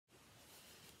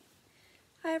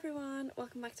Hi everyone,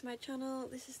 welcome back to my channel.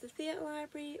 This is the Theatre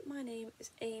Library. My name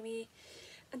is Amy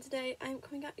and today I'm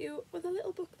coming at you with a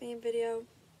little book theme video.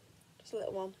 Just a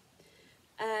little one.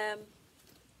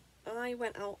 I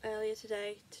went out earlier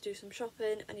today to do some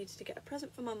shopping. I needed to get a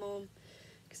present for my mum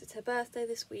because it's her birthday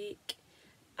this week,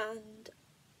 and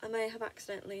I may have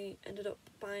accidentally ended up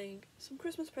buying some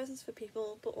Christmas presents for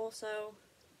people, but also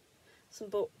some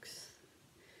books,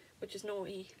 which is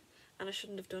naughty, and I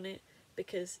shouldn't have done it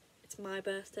because it's my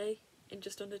birthday in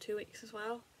just under 2 weeks as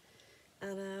well,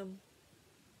 and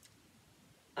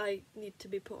I need to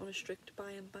be put on a strict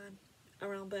buy and ban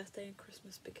around birthday and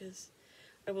Christmas because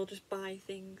I will just buy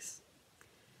things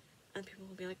and people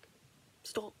will be like,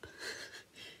 stop.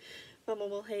 My mum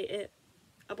will hate it.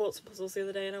 I bought some puzzles the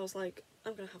other day and I was like,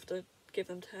 I'm gonna have to give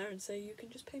them to her and say you can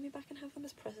just pay me back and have them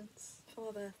as presents for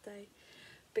my birthday,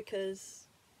 because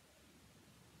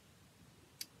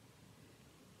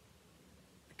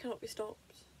I cannot be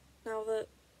stopped now that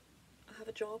I have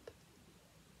a job,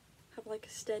 have like a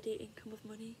steady income of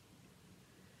money.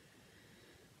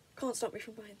 Can't stop me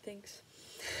from buying things.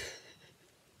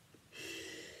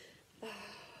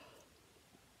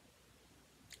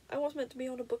 I was meant to be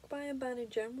on a book buy and ban in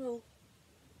general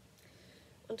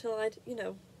until I'd,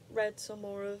 read some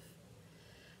more of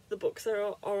the books that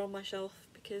are on my shelf,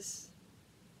 because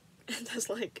there's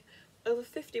like over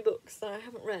 50 books that I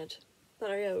haven't read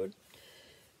that I own.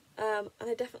 And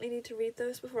I definitely need to read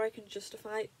those before I can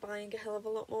justify buying a hell of a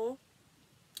lot more.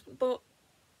 But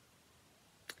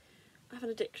I have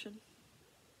an addiction.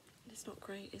 It's not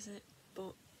great, is it?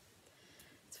 But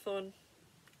it's fun.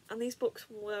 And these books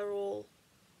were all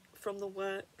from The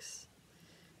Works,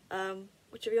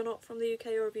 which, if you're not from the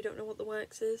UK or if you don't know what The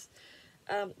Works is,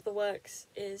 The Works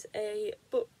is a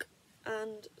book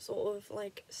and sort of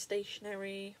like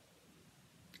stationery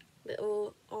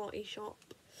little arty shop.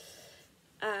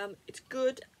 It's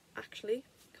good, actually,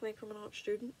 coming from an art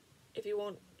student. If you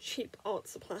want cheap art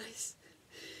supplies,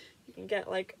 you can get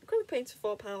like acrylic paints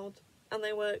for £4 and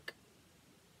they work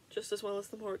just as well as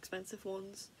the more expensive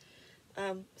ones.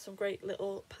 Some great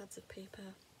little pads of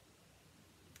paper.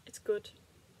 It's good.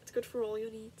 It's good for all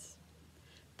your needs.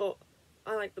 But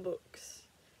I like the books,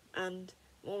 and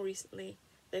more recently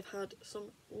they've had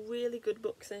some really good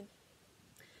books in.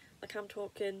 Like, I'm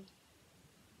talking,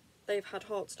 they've had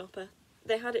Heartstopper.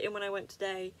 They had it in when I went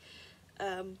today,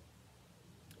 but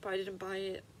I didn't buy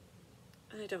it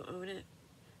and I don't own it.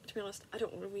 To be honest, I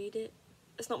don't want to read it.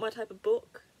 It's not my type of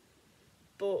book,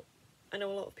 but I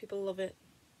know a lot of people love it,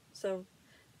 so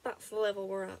that's the level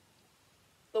we're at.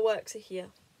 The Works are here.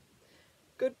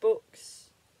 Good books,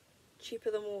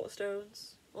 cheaper than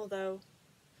Waterstones, although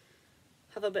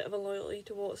I have a bit of a loyalty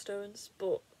to Waterstones,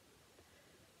 but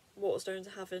Waterstones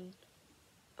are having,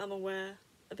 I'm aware,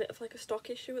 a bit of like a stock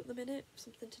issue at the minute,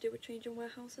 something to do with changing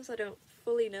warehouses. I don't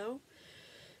fully know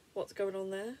what's going on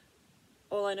there.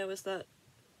 All I know is that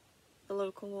the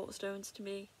local Waterstones to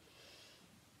me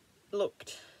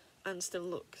looked, and still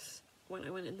looks when I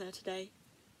went in there today,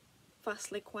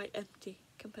 vastly quite empty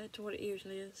compared to what it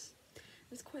usually is.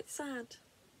 It's quite sad.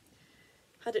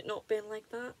 Had it not been like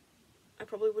that, I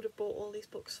probably would have bought all these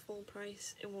books full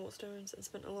price in Waterstones and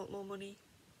spent a lot more money,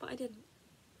 but I didn't.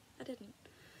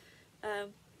 I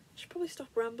should probably stop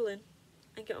rambling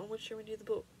and get on with showing you the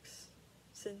books,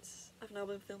 since I've now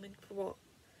been filming for what,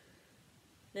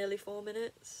 nearly 4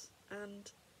 minutes,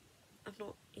 and I've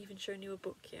not even shown you a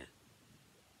book yet.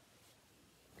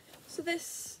 So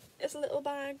this is a little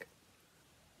bag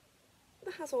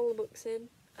that has all the books in.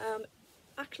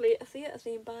 Actually a theatre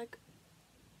theme bag.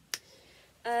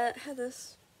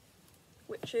 Heathers,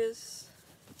 which is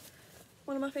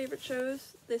one of my favourite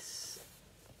shows. This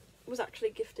was actually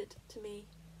gifted to me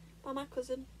by my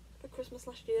cousin for Christmas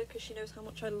last year because she knows how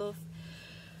much I love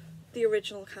the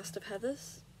original cast of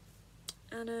Heathers,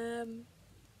 and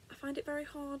I find it very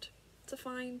hard to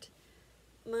find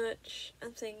merch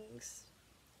and things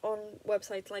on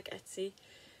websites like Etsy.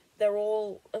 They're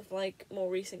all of like more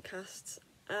recent casts,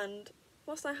 and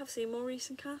whilst I have seen more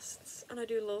recent casts and I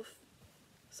do love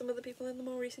some of the people in the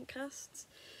more recent casts,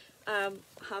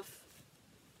 have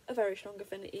a very strong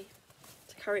affinity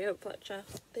to Carrie Hope Fletcher.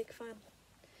 Big fan.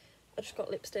 I just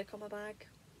got lipstick on my bag.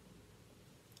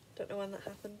 Don't know when that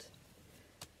happened,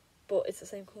 but it's the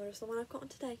same colour as the one I've got on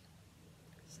today,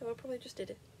 so I probably just did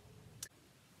it.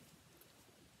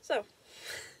 So,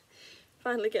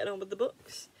 finally getting on with the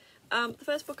books. The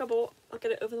first book I bought, I'll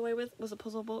get it over the way with, was a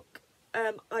puzzle book.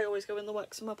 I always go in the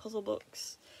works of my puzzle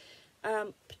books,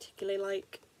 particularly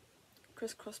like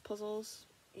crisscross puzzles.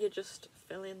 You just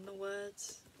fill in the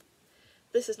words.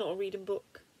 This is not a reading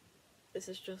book. This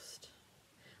is just,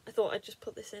 I thought I'd just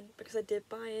put this in because I did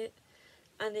buy it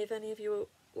and if any of you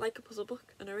like a puzzle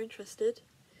book and are interested,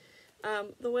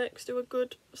 The Works do a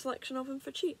good selection of them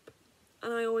for cheap,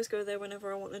 and I always go there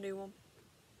whenever I want a new one.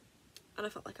 And I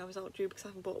felt like I was outdue because I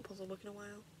haven't bought a puzzle book in a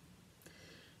while.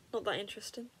 Not that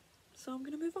interesting, so I'm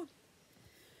going to move on.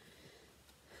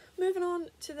 Moving on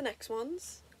to the next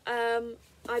ones.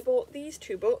 I bought these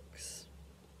two books.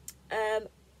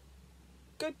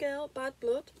 Good Girl, Bad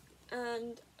Blood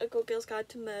and A Good Girl's Guide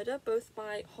to Murder, both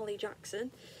by Holly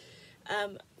Jackson.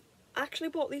 I actually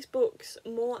bought these books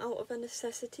more out of a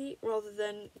necessity rather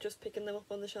than just picking them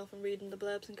up on the shelf and reading the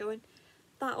blurbs and going,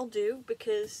 that'll do,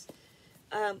 because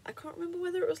I can't remember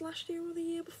whether it was last year or the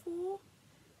year before.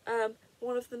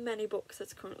 One of the many books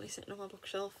that's currently sitting on my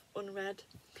bookshelf unread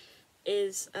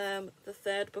is the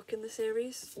third book in the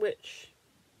series, which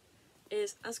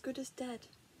is As Good as Dead.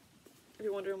 If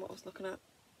you're wondering what I was looking at,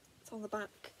 it's on the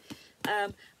back.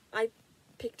 I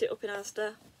picked it up in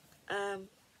Asda, and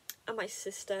my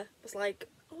sister was like,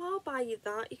 oh, I'll buy you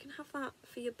that, you can have that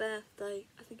for your birthday.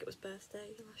 I think it was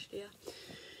birthday last year.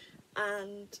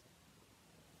 And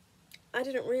I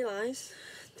didn't realise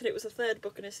that it was a third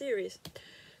book in a series.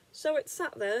 So it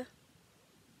sat there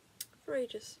for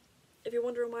ages. If you're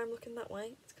wondering why I'm looking that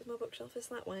way, it's because my bookshelf is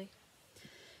that way.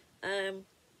 And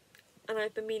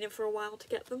I've been meaning for a while to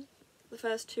get them, the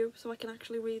first two, so I can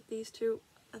actually read these two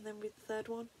and then read the third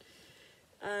one.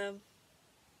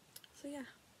 So yeah,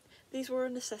 these were a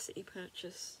necessity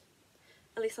purchase.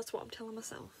 At least that's what I'm telling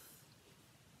myself.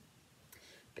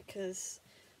 Because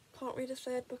I can't read a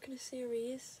third book in a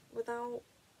series without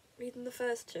reading the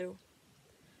first two.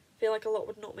 I feel like a lot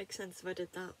would not make sense if I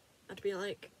did that. I'd be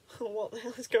like, oh, what the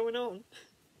hell is going on?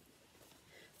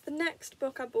 The next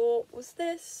book I bought was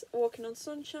this, Walking on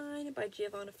Sunshine by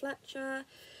Giovanna Fletcher.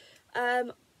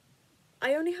 I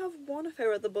only have one of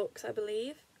her other books, I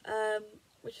believe,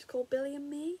 which is called Billy and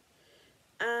Me,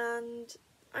 and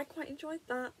I quite enjoyed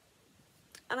that.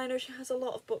 And I know she has a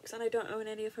lot of books and I don't own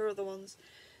any of her other ones,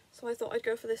 so I thought I'd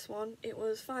go for this one. It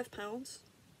was £5,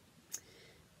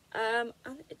 and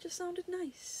it just sounded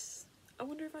nice. I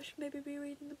wonder if I should maybe be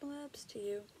reading the blurbs to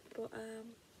you, but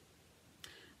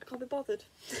I can't be bothered,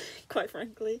 quite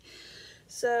frankly.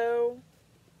 So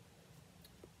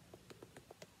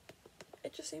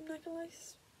it just seemed like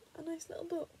a nice little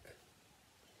book.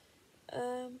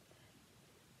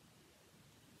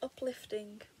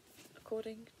 Uplifting,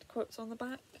 according to quotes on the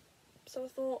back. So I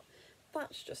thought,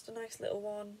 that's just a nice little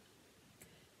one.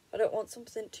 I don't want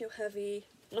something too heavy,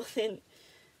 nothing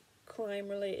crime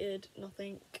related,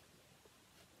 nothing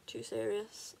too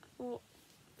serious. I thought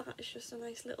that is just a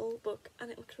nice little book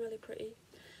and it looks really pretty.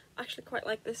 I actually quite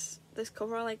like this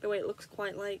cover. I like the way it looks,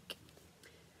 quite like,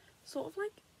 sort of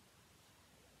like,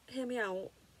 hear me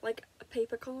out, like a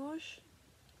paper collage,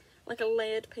 like a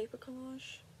layered paper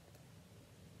collage.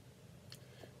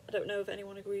 I don't know if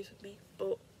anyone agrees with me,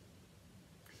 but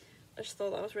I just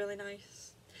thought that was really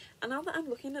nice. And now that I'm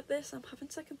looking at this, I'm having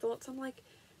second thoughts. I'm like,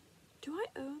 do I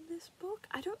own this book?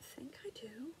 I don't think I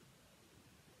do.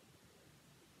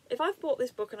 If I've bought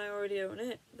this book and I already own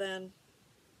it, then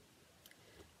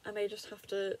I may just have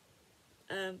to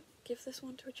give this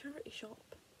one to a charity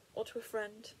shop or to a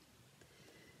friend.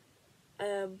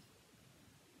 I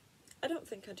don't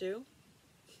think I do.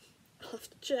 I'll have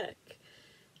to check.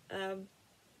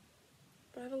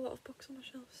 But I have a lot of books on my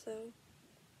shelf, so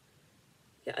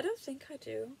yeah, I don't think I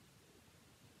do.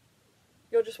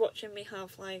 You're just watching me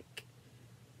have like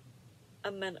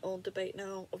a mental debate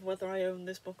now of whether I own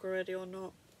this book already or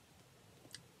not.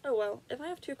 Oh well, if I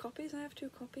have 2 copies, I have 2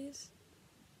 copies.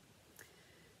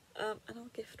 And I'll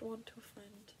gift one to a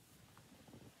friend.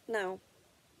 Now,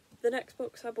 the next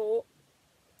books I bought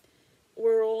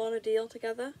were all on a deal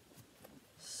together.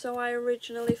 So I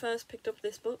originally first picked up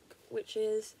this book, which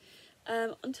is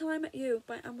Until I Met You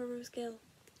by Amber Rose Gill.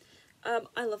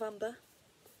 I love Amber.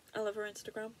 I love her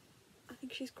Instagram. I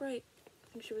think she's great.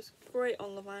 I think she was great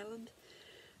on Love Island.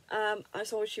 I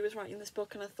saw she was writing this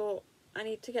book and I thought, I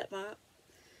need to get that.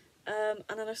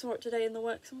 And then I saw it today in the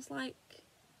works and was like,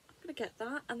 I'm going to get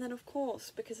that. And then of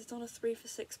course, because it's on a 3 for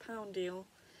 £6 deal,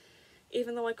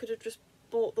 even though I could have just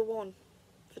bought the one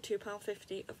for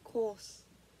 £2.50, of course,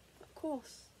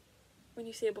 when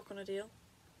you see a book on a deal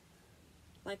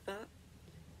like that,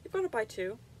 you've got to buy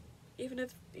 2. Even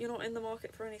if you're not in the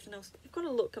market for anything else, you've got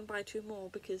to look and buy 2 more,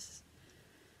 because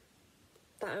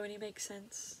that only makes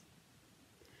sense.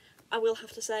 I will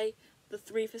have to say, the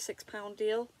 3 for £6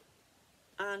 deal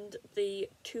and the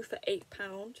 2 for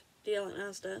 £8 deal in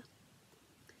Asda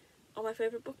are my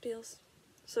favourite book deals.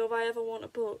 So if I ever want a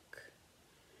book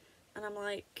and I'm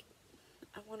like,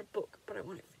 I want a book but I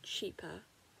want it for cheaper,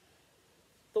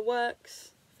 The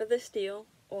Works for this deal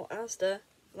or Asda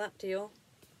for that deal,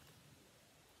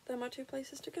 they're my two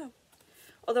places to go.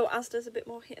 Although Asda's a bit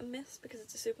more hit and miss because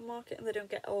it's a supermarket and they don't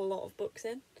get a lot of books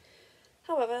in.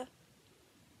 However,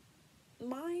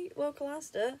 my local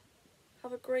Asda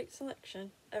have a great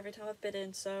selection every time I've been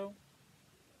in, so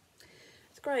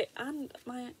it's great. And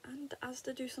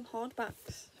Asda do some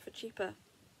hardbacks for cheaper,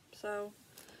 so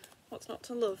what's not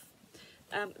to love?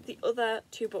 The other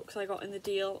two books I got in the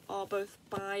deal are both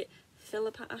by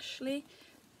Philippa Ashley.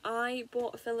 I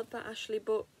bought a Philippa Ashley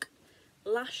book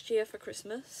last year for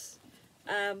Christmas,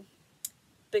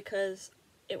 because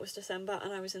it was December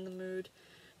and I was in the mood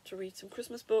to read some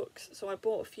Christmas books, so I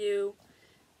bought a few.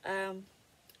 I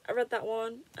read that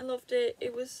one, I loved it.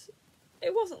 It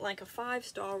wasn't like a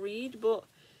 5-star read, but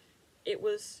it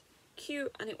was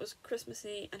cute and it was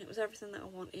Christmassy and it was everything that I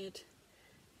wanted.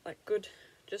 Like good,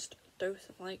 just dose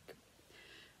of like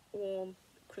warm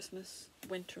Christmas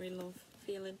wintry love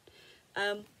feeling.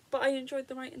 But I enjoyed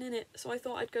the writing in it, so I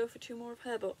thought I'd go for 2 more of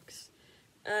her books.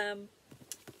 The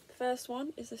first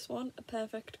one is this one, A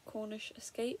Perfect Cornish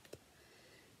Escape.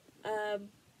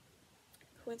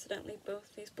 Coincidentally,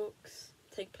 both these books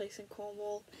take place in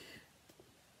Cornwall.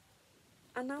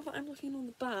 And now that I'm looking on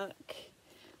the back,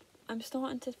 I'm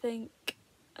starting to think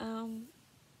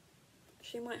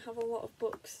she might have a lot of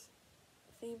books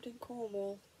themed in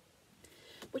Cornwall.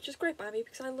 Which is great by me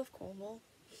because I love Cornwall.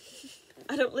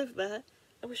 I don't live there.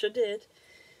 I wish I did.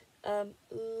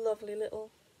 Lovely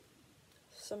little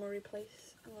summery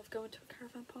place. I love going to a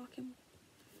caravan park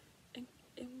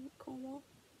in Cornwall.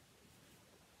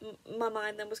 My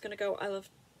mind then was going to go, I love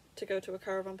to go to a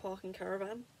caravan park in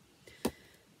Caravan.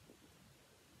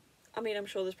 I mean, I'm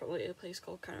sure there's probably a place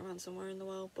called Caravan somewhere in the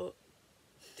world, but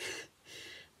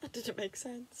that didn't make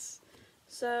sense.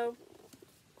 So,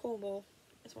 Cornwall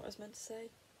is what I was meant to say.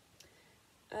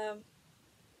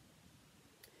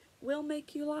 Will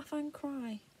make you laugh and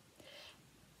cry.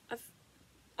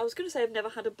 I was going to say I've never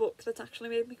had a book that's actually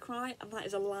made me cry, and that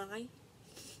is a lie.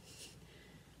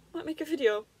 Might make a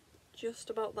video just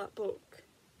about that book.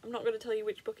 I'm not going to tell you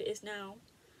which book it is now,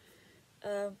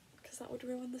 because that would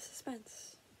ruin the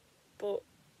suspense. But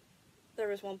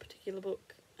there is one particular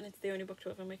book, and it's the only book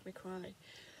to ever make me cry.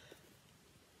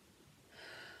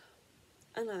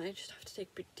 And I just have to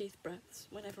take big deep breaths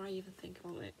whenever I even think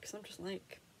about it, because I'm just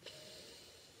like,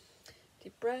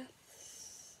 deep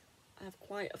breaths. I have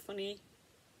quite a funny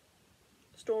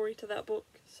story to that book,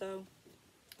 so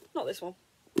not this one,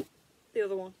 the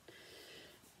other one.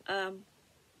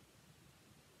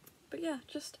 But yeah,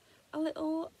 just a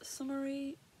little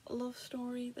summery love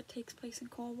story that takes place in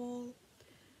Cornwall.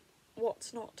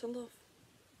 What's not to love?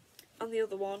 And the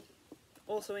other one,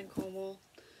 also in Cornwall,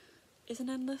 is An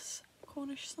Endless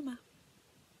Cornish Summer.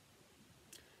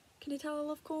 Can you tell I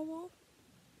love Cornwall?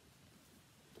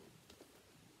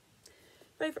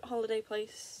 Favourite holiday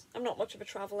place. I'm not much of a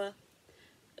traveller.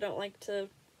 I don't like to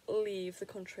leave the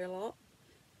country a lot.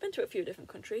 Been to a few different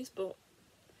countries, but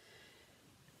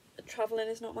travelling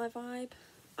is not my vibe.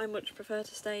 I much prefer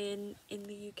to stay in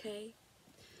the UK.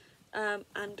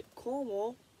 And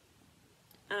Cornwall,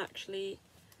 and actually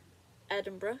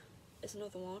Edinburgh is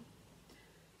another one.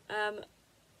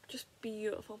 Just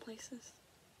beautiful places.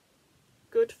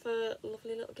 Good for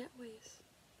lovely little getaways.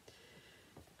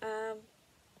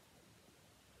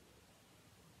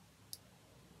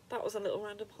 That was a little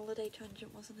random holiday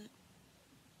tangent, wasn't it?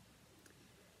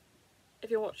 If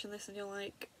you're watching this and you're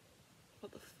like,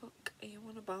 what the fuck are you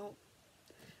on about?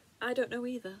 I don't know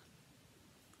either,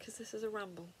 because this is a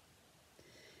ramble.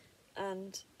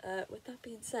 And with that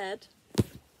being said,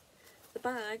 the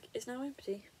bag is now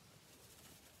empty,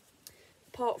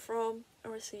 apart from a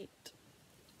receipt.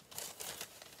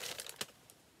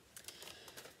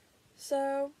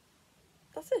 So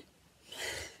that's it.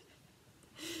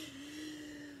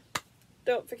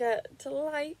 Don't forget to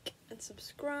like and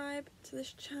subscribe to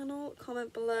this channel.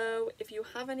 Comment below if you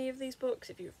have any of these books,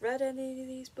 if you've read any of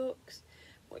these books,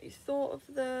 what you thought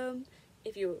of them,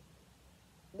 if you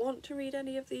want to read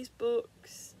any of these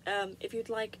books, if you'd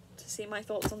like to see my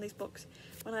thoughts on these books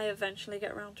when I eventually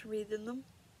get around to reading them.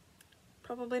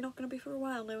 Probably not going to be for a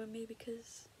while, knowing me,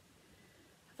 because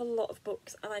I have a lot of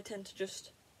books and I tend to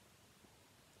just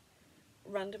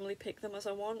randomly pick them as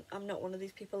I want. I'm not one of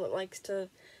these people that likes to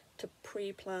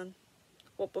pre-plan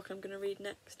what book I'm going to read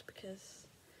next, because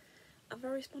I'm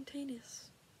very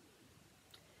spontaneous.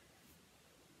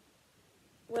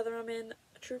 Whether I'm in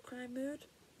a true crime mood,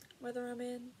 whether I'm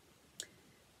in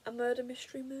a murder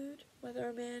mystery mood, whether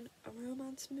I'm in a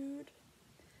romance mood.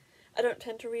 I don't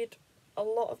tend to read a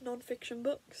lot of non-fiction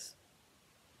books.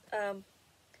 I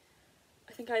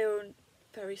think I own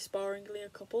very sparingly a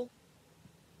couple.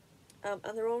 and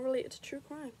they're all related to true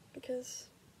crime, because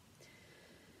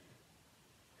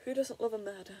who doesn't love a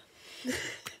murder?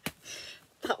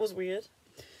 That was weird.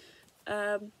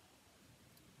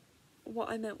 What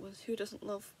I meant was, who doesn't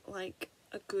love, like,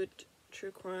 a good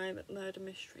true crime murder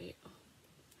mystery? Oh,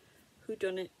 who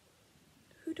done it?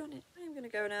 Who done it? I'm gonna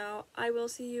go now. I will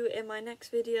see you in my next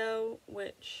video,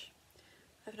 which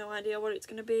I have no idea what it's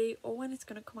gonna be or when it's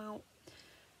gonna come out.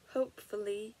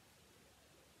 Hopefully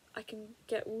I can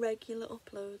get regular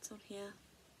uploads on here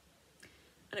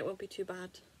and it won't be too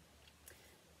bad.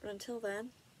 But until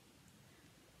then,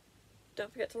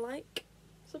 don't forget to like,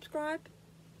 subscribe,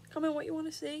 comment what you want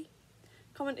to see,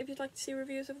 comment if you'd like to see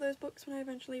reviews of those books when I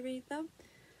eventually read them.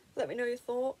 Let me know your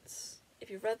thoughts, if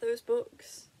you've read those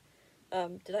books,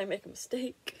 did I make a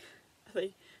mistake, are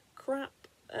they crap,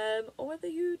 or whether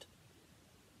you'd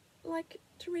like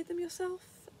to read them yourself,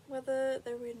 whether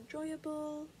they were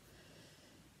enjoyable.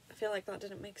 I feel like that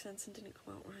didn't make sense and didn't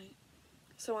come out right,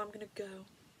 so I'm gonna go.